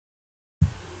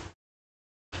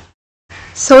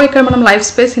So ఇక్కడ మనం life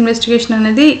space investigation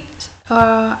అనేది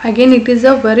again it is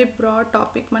a very broad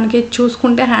topic. మనకి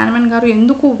చూసుకుంటే హ్యాన్మెన్ గారు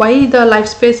ఎందుకు why the life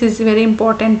space is very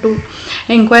important to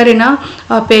enquire in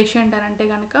a patient అని అంటే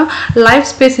కనుక life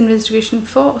space investigation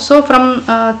so from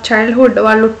childhood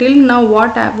వాళ్ళు till now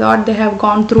what they have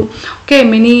gone through. Okay,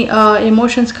 many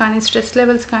emotions కానీ stress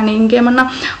levels కానీ ఇంకేమన్నా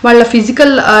వాళ్ళ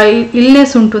ఫిజికల్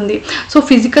ఇల్నెస్ ఉంటుంది. So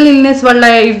physical illness వల్ల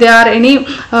if they or any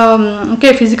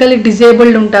physically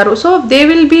disabled ఉంటారు. So they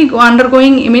will be under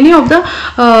going many of the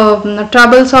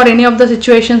troubles or any of the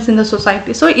situations in the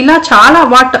society. So ila chaala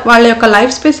వాళ్ళ యొక్క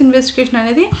life space investigation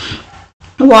అనేది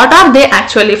what are they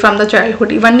actually from the childhood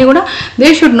ivanni kuda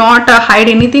they should not hide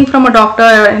anything from a doctor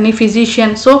or any physician.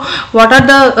 So what are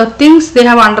the things they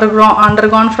have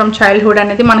undergone from childhood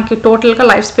anedi manaki total ga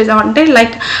life space ante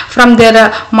like from their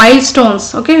milestones.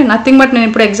 Okay, nothing but nenu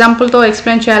ipudu example tho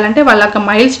explain cheyalante vallaka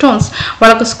milestones,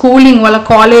 vallaka schooling, valla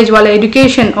college, valla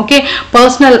education, okay,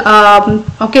 personal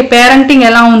parenting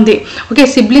ela undi, okay,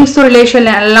 siblings to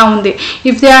relation ela undi,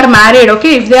 if they are married,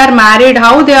 okay, if they are married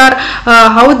how they are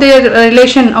how their relation,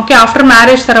 okay, after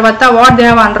marriage tarvata what they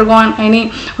have undergone any,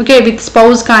 okay, with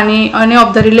spouse kani any of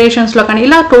the relations lo kani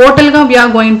ila total ga we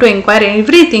are going to inquire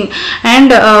everything and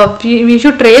we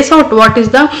should trace out what is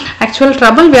the actual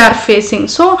trouble we are facing.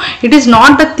 So it is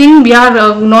not the thing we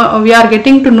are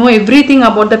getting to know everything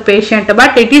about the patient,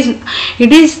 but it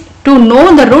is to know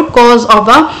the root cause of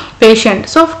a patient.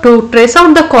 So to trace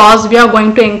out the cause we are going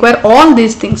to inquire all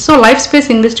these things. So life space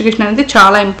investigation అనేది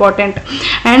చాలా important.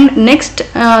 And next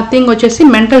thing వచ్చేసి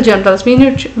mental generals.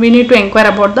 We need to inquire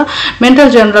about the mental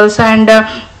generals. And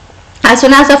as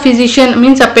soon as a physician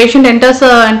means a patient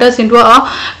enters into a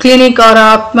clinic or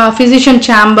a physician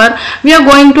chamber, we are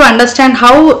going to understand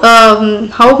how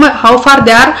far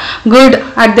they are good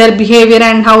at their behavior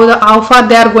and how far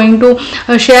they are going to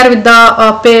share with the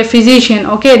physician,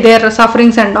 okay, their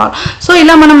sufferings and all. So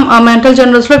ila manam mental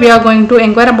generals lo we are going to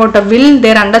inquire about the will,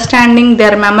 their understanding,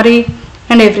 their memory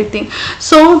and everything.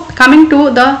 So coming to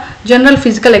the general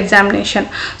physical examination.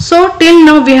 So till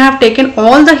now we have taken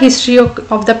all the history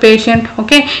of the patient,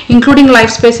 okay, including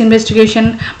life space investigation,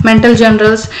 mental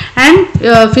generals, and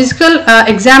physical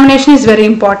examination is very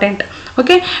important.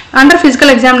 Okay, under physical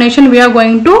examination we are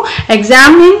going to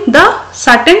examine the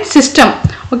certain system.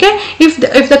 Okay,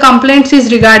 if the complaints is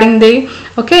regarding the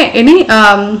any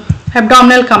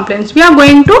abdominal complaints, we are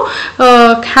going to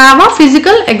have a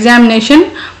physical examination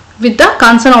with the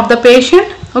concern of the patient.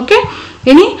 Okay,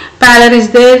 any pallor is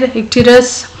there, icterus,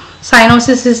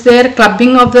 cyanosis is there,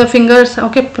 clubbing of the fingers,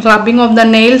 okay, clubbing of the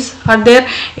nails are there,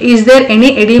 is there any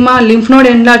edema, lymph node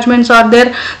enlargements are there.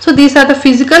 So these are the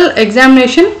physical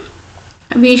examination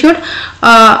we should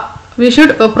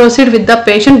proceed with the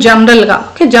patient general ga,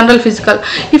 okay, general physical.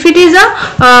 If it is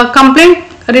a complaint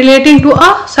relating to a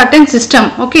certain system,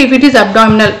 okay, if it is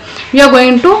abdominal we are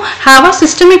going to have a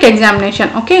systemic examination.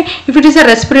 Okay, if it is a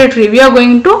respiratory we are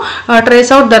going to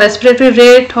trace out the respiratory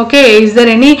rate, okay, is there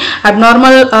any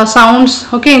abnormal sounds,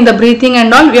 okay, in the breathing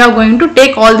and all, we are going to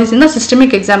take all this in the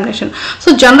systemic examination.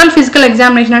 So general physical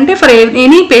examination ante for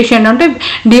any patient ante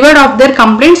divide of their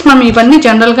complaints మనం ఇవన్నీ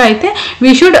general గా అయితే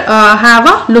we should have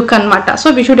a look అన్నమాట.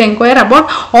 So we should inquire about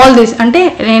all this, అంటే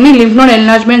any lymph node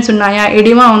enlargements ఉన్నాయా,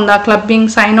 edema ఉందా, clubbing,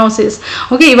 cyanosis,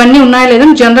 okay, ఇవన్నీ ఉన్నాయా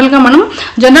లేదా జనరల్ గా మనం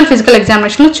జనరల్ ఫిజికల్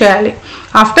ఎగ్జామినేషన్ లో చేయాలి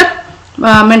after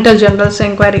mental generals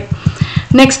enquiry.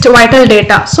 Next vital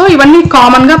data. So ఇవన్నీ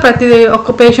కామన్ గా ప్రతి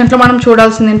ఒక్క పేషెంట్ లో మనం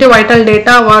చూడాల్సింది ఏంటి vital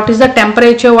data. What is the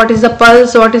temperature, what is the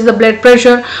pulse, what is the blood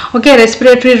pressure, okay,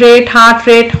 respiratory rate, heart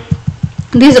rate,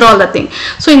 these are all the thing.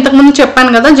 So ఇంతకుముందు చెప్పాను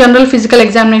కదా జనరల్ ఫిజికల్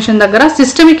ఎగ్జామినేషన్ దగ్గర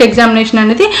సిస్టమిక్ ఎగ్జామినేషన్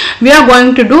అనేది we are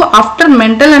going to do after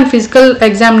mental and physical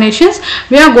examinations.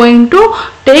 We are going to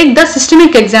take the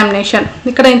systemic examination.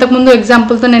 ఇక్కడ ఇంతకుముందు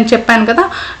ఎగ్జాంపుల్తో నేను చెప్పాను కదా,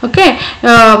 ఓకే,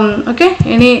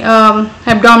 ఎనీ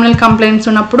అబ్డామినల్ కంప్లైంట్స్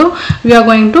ఉన్నప్పుడు వీఆర్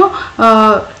గోయింగ్ టు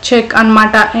చెక్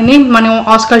అన్నమాట. ఎనీ మనం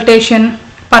ఆస్కల్టేషన్,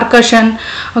 పర్కషన్,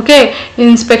 ఓకే,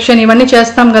 ఇన్స్పెక్షన్ ఇవన్నీ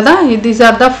చేస్తాం కదా. These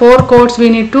are the 4 codes we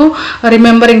need to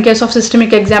remember in case of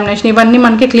systemic examination. ఇవన్నీ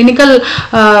మనకి క్లినికల్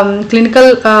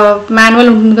మాన్యువల్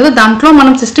ఉంటుంది కదా, దాంట్లో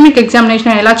మనం సిస్టమిక్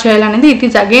ఎగ్జామినేషన్ ఎలా చేయాలనేది it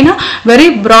is again a very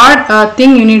broad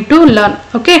thing you need to learn.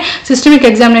 Okay, systemic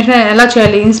examination ఎలా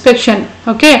చేయాలి, inspection,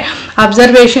 okay,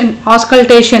 observation,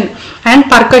 auscultation and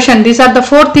percussion, these are the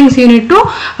 4 things you need to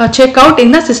check out in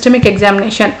the systemic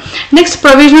examination. Next,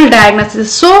 provisional diagnosis.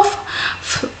 So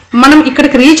మనం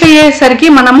ఇక్కడికి reach అయ్యేసరికి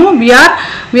మనము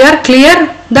we are clear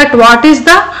that what is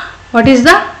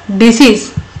the disease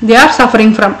they are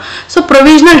suffering from. So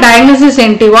provisional diagnosis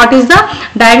enti, what is the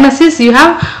diagnosis you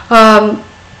have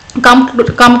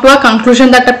come to a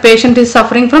conclusion that a patient is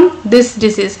suffering from this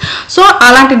disease. So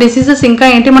అలాంటి diseases ఇంకా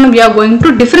ఏంటి మనం we are going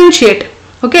to differentiate.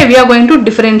 Okay, we are going to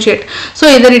differentiate. So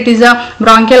either it is a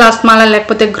bronchial asthma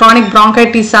లేకపోతే chronic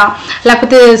bronchitis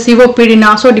లేకపోతే COPD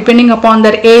నా. So depending upon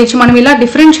their age మనం ఇలా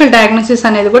differential diagnosis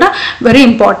అనేది కూడా very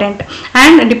important.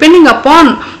 And depending upon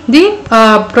the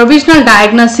provisional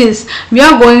diagnosis, we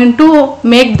are going to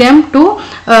make them to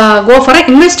go for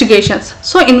investigations.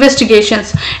 So investigations,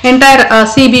 entire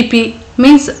CBP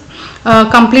means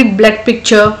complete blood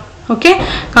picture. Okay,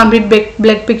 complete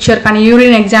blood picture కానీ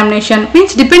urine examination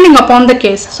means depending upon the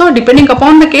case. So depending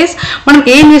upon the case మనం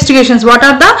ఏ investigations, what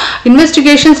are the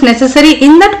investigations necessary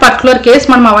in that particular case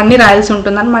మనం అవన్నీ రాయాల్సి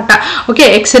ఉంటుంది అనమాట. Okay,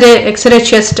 x ray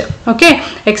chest, okay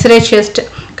x ray chest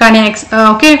కానీ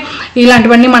okay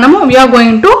ఇలాంటివన్నీ మనము we are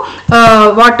going to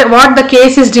what the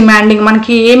case is demanding,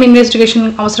 మనకి ఏం ఇన్వెస్టిగేషన్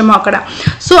అవసరమో అక్కడ.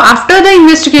 So after the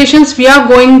investigations we are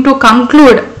going to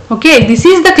conclude. Okay, this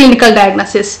is the clinical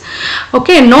diagnosis.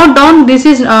 Okay, note down, this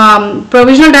is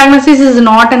provisional diagnosis is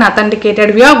not an authenticated.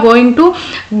 We are going to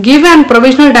give an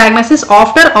provisional diagnosis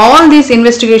after all these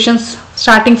investigations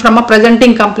starting from a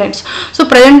presenting complaints. So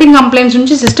presenting complaints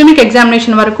నుంచి systemic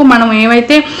examination వరకు మనం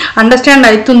ఏమైతే understand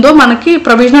అవుతుందో మనకి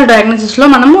provisional డయాగ్నోసిస్లో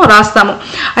మనము రాస్తాము.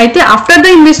 అయితే after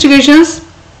the investigations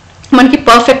మనకి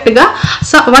పర్ఫెక్ట్గా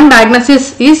one diagnosis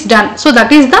is done. So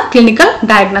that is the clinical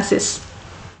diagnosis.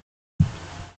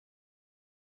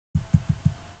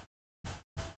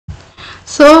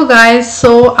 So guys, so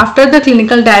after the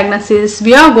clinical diagnosis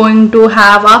we are going to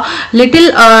have a little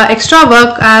extra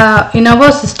work in our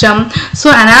system. So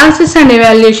analysis and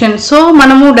evaluation. So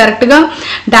manamu direct ga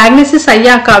diagnosis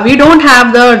ayyaka we don't have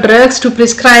the drugs to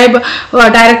prescribe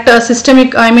direct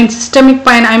systemic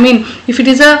pain. If it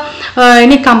is a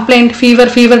any complaint,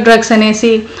 fever drugs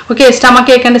anesi, okay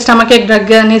stomach ache and stomach ache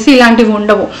drug anesi ilantivi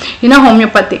undavu in a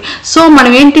homeopathy. So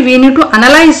manam enti we need to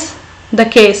analyze the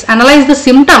case, analyze the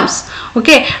symptoms.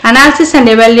 Okay, analysis and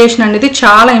evaluation అనేది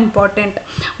చాలా important.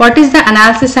 What is the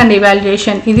analysis and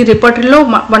evaluation? ఇది రిపోర్టర్లో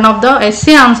one of the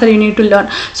essay answer you need to learn.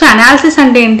 So analysis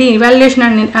అంటే ఏంటి, evaluation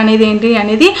అనేది ఏంటి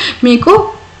అనేది మీకు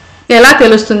ఎలా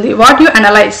తెలుస్తుంది? What you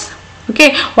analyse. Okay,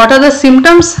 what are the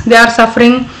symptoms they are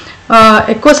suffering,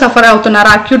 ఎక్కువ సఫర్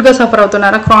అవుతున్నారా, అక్యూట్గా సఫర్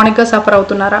అవుతున్నారా, క్రానిక్గా సఫర్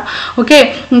అవుతున్నారా. ఓకే,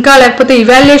 ఇంకా లేకపోతే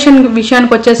ఇవాల్యుయేషన్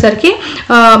విషయానికి వచ్చేసరికి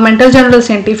మెంటల్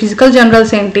జనరల్స్ ఏంటి, ఫిజికల్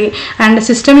జనరల్స్ ఏంటి, అండ్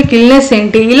సిస్టమిక్ ఇల్నెస్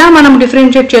ఏంటి, ఇలా మనం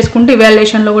డిఫరెన్షియేట్ చేసుకుంటూ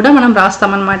ఇవాల్యుయేషన్లో కూడా మనం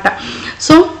రాస్తామన్నమాట.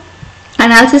 So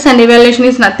analysis and evaluation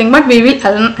is nothing but we will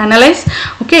analyse.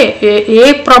 Okay, A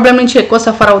problem నుంచి ఎక్కువ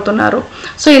సఫర్ అవుతున్నారు.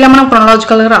 సో ఇలా మనం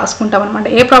క్రోనలాజికల్గా రాసుకుంటాం అనమాట,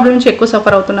 ఏ ప్రాబ్లం నుంచి ఎక్కువ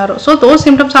సఫర్ అవుతున్నారు. So those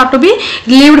symptoms are to be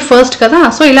relieved first కదా.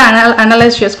 సో ఇలా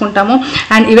అనలైజ్ చేసుకుంటాము.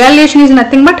 And evaluation is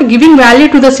nothing but giving value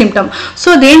to the symptom.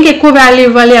 So దేనికి ఎక్కువ వాల్యూ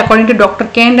ఇవ్వాలి? According to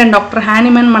doctor కేండ్ and doctor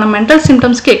Hahnemann మనం మెంటల్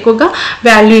సిమ్టమ్స్కి ఎక్కువగా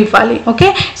వాల్యూ ఇవ్వాలి.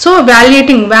 Okay, so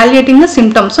వాల్యుయేటింగ్ the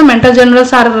symptoms. So mental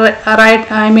generals are right,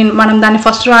 మనం దాన్ని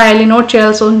ఫస్ట్ రాయాలి, నోట్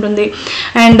చేయాల్సి ఉంటుంది.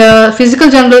 అండ్ ఫిజికల్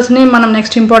జనరల్స్ని మనం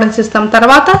నెక్స్ట్ ఇంపార్టెన్స్ ఇస్తాం.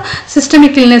 తర్వాత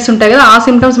సిస్టమిక్ ఇల్నెస్ ఉంటాయి కదా, ఆ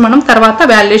సిమ్టమ్స్ మనం తర్వాత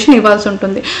వాల్యుయేషన్ ఇవ్వాల్సి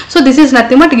ఉంటుంది. So this is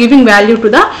nothing but giving value to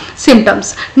the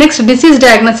symptoms. Next disease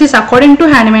diagnosis according to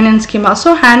Hahnemann and schema. So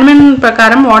Hahnemann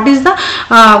ప్రకారం what is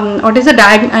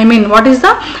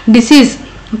the disease.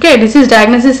 Okay, disease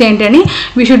diagnosis ఏంటి అని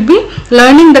we should be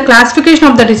learning the classification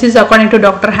of the disease according to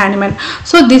Dr. Hahnemann.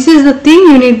 So this is the thing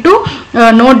you need to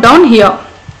note down here.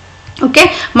 Okay,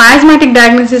 మైస్మాటిక్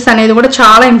diagnosis అనేది కూడా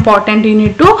చాలా important. You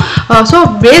need to so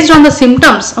based on the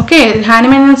symptoms. Okay,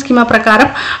 Hahnemann schema ప్రకారం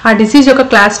ఆ disease యొక్క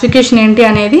classification ఏంటి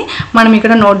అనేది మనం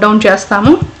ఇక్కడ నోట్ డౌన్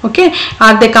చేస్తాము. Okay,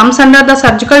 are they comes under the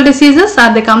surgical diseases,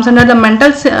 are they comes under the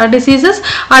mental diseases,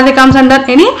 are they comes under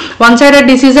any one sided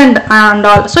disease and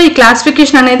all. So ఈ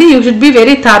classification అనేది you should be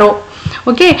very థారో.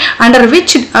 Okay, under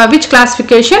which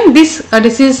classification this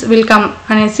disease will come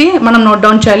అనేసి మనం note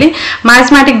down చేయాలి.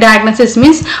 మైస్మాటిక్ diagnosis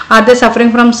means are they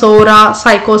suffering from Sora,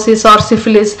 సైకోసిస్ are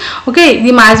syphilis. Okay,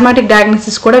 ఇది మైస్మాటిక్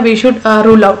diagnosis కూడా we should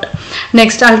rule out.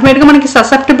 Next అల్టిమేట్గా మనకి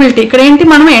susceptibility. ఇక్కడ ఏంటి,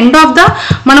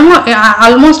 మనము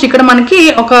ఆల్మోస్ట్ ఇక్కడ మనకి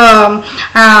ఒక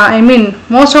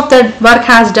most of the work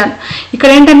has done.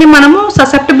 ఇక్కడ ఏంటంటే మనము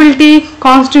ససెప్టబిలిటీ,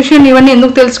 కాన్స్టిట్యూషన్ ఇవన్నీ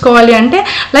ఎందుకు తెలుసుకోవాలి అంటే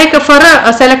like for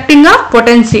selecting a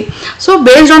potency. So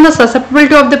based on the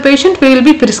susceptibility of the patient we will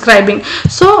be prescribing.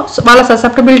 So వాళ్ళ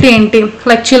ససెప్టబిలిటీ ఏంటి,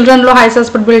 లైక్ చిల్డ్రన్లో హై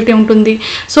ససెప్టబిలిటీ ఉంటుంది,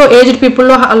 సో ఏజ్డ్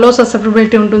పీపుల్లో లో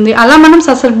ససెప్టబిలిటీ ఉంటుంది. అలా మనం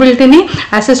ససెప్టబిలిటీని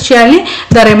అసెస్ చేయాలి.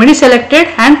 The remedy selected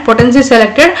and potency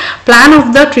selected, plan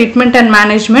of the treatment and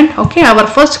management. Okay,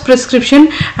 hour first prescription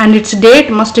and it's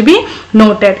date must be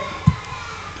noted.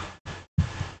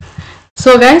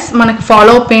 So guys, మనకి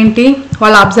follow up ఏంటి,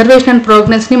 వాళ్ళ observation and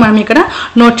ప్రోగ్రెస్ని మనం ఇక్కడ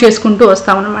నోట్ చేసుకుంటూ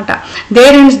వస్తామన్నమాట.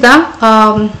 దేర్ ఇన్స్ the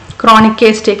chronic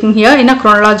case taking here in a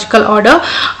chronological order.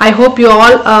 I hope you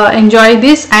all enjoy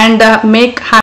this and make